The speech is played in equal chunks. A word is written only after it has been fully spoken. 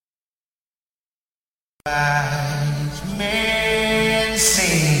Wise men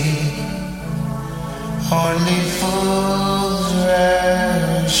say only fools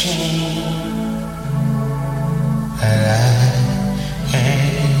rush in, and I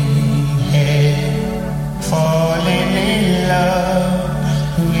ain't here falling in love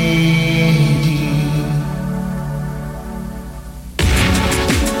with you.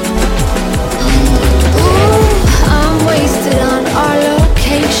 Ooh, I'm wasted on our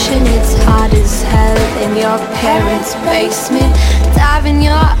location. It's hot as hell in your parents' basement. Dive in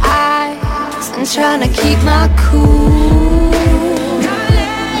your eyes and trying to keep my cool.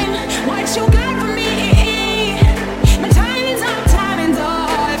 Darling, what you got for me? My timing's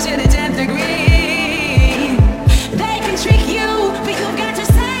off to the 10th degree. They can trick you, but you've got to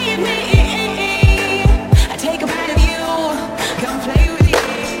save me. I take a bite of you, come play with you.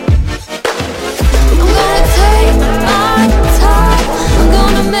 I'm gonna take my time. I'm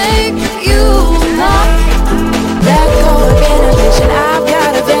gonna make you